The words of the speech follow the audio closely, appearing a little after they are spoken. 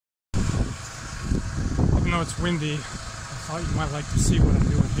even though it's windy, I thought you might like to see what I'm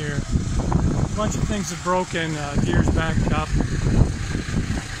doing here. A bunch of things have broken. Deere's backed up.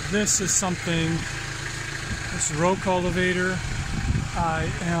 This is something, this row cultivator. I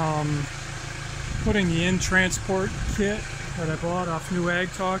am putting the in-transport kit that I bought off New Ag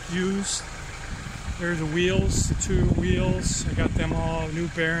Talk used. There's the wheels, the 2 wheels. I got them all, new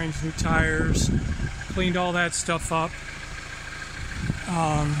bearings, new tires. Cleaned all that stuff up.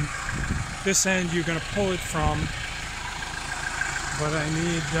 This end you're going to pull it from, but I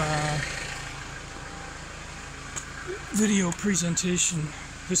need video presentation.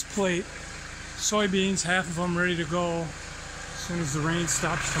 This plate, soybeans, half of them ready to go. As soon as the rain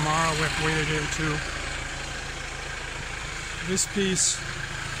stops tomorrow, we have to wait a day or 2. This piece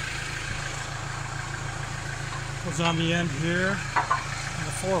goes on the end here, and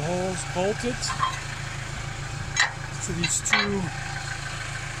the 4 holes bolted to these 2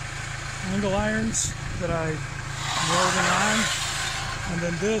 angle irons that I'm welding on, and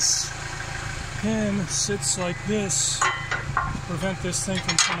then this pin sits like this to prevent this thing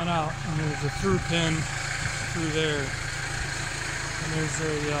from coming out, and there's a through pin through there, and there's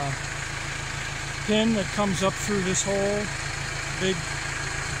a pin that comes up through this hole, big,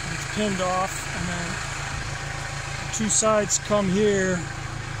 it's pinned off, and then 2 sides come here,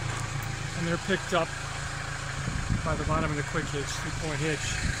 and they're picked up by the bottom of the quick hitch, 3-point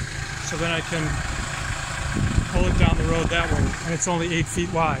hitch. So then I can pull it down the road that way, and it's only 8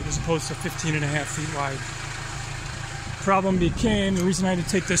 feet wide as opposed to 15.5 feet wide. Problem became, the reason I had to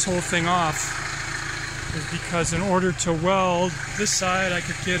take this whole thing off is because in order to weld this side I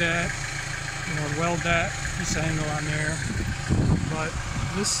could get at, weld that piece of angle on there, but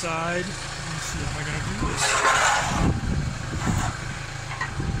this side, let me see, how am I going to do this?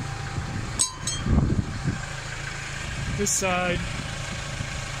 This side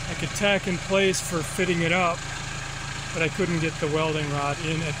I could tack in place for fitting it up, but I couldn't get the welding rod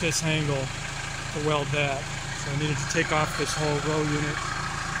in at this angle to weld that. So I needed to take off this whole row unit.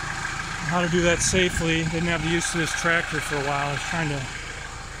 How to do that safely, didn't have the use of this tractor for a while. I was trying to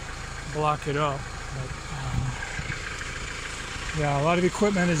block it up. But, yeah, a lot of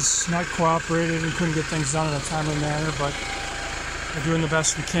equipment is not cooperated. We couldn't get things done in a timely manner, but we're doing the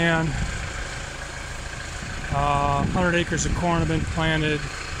best we can. 100 acres of corn have been planted.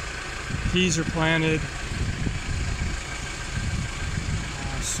 Peas are planted.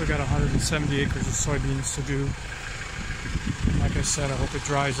 Still got 170 acres of soybeans to do. Like I said, I hope it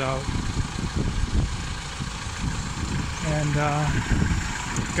dries out. And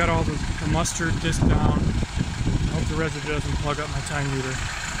got all the mustard disc down. I hope the residue doesn't plug up my time meter.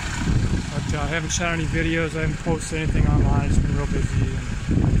 But I haven't shot any videos. I haven't posted anything online. It's been real busy.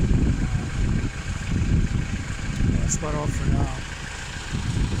 And, that's about all for now.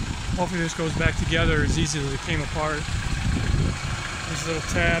 Hopefully this goes back together as easy as it came apart. These little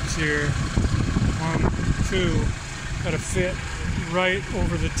tabs here, 1, 2, got to fit right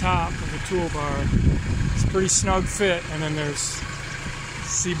over the top of the toolbar. It's a pretty snug fit, and then there's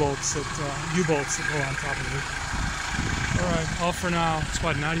C-bolts, U-bolts that go on top of it. Alright, all for now. It's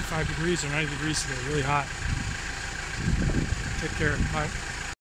about 95 degrees or 90 degrees today, really hot. Take care. Bye.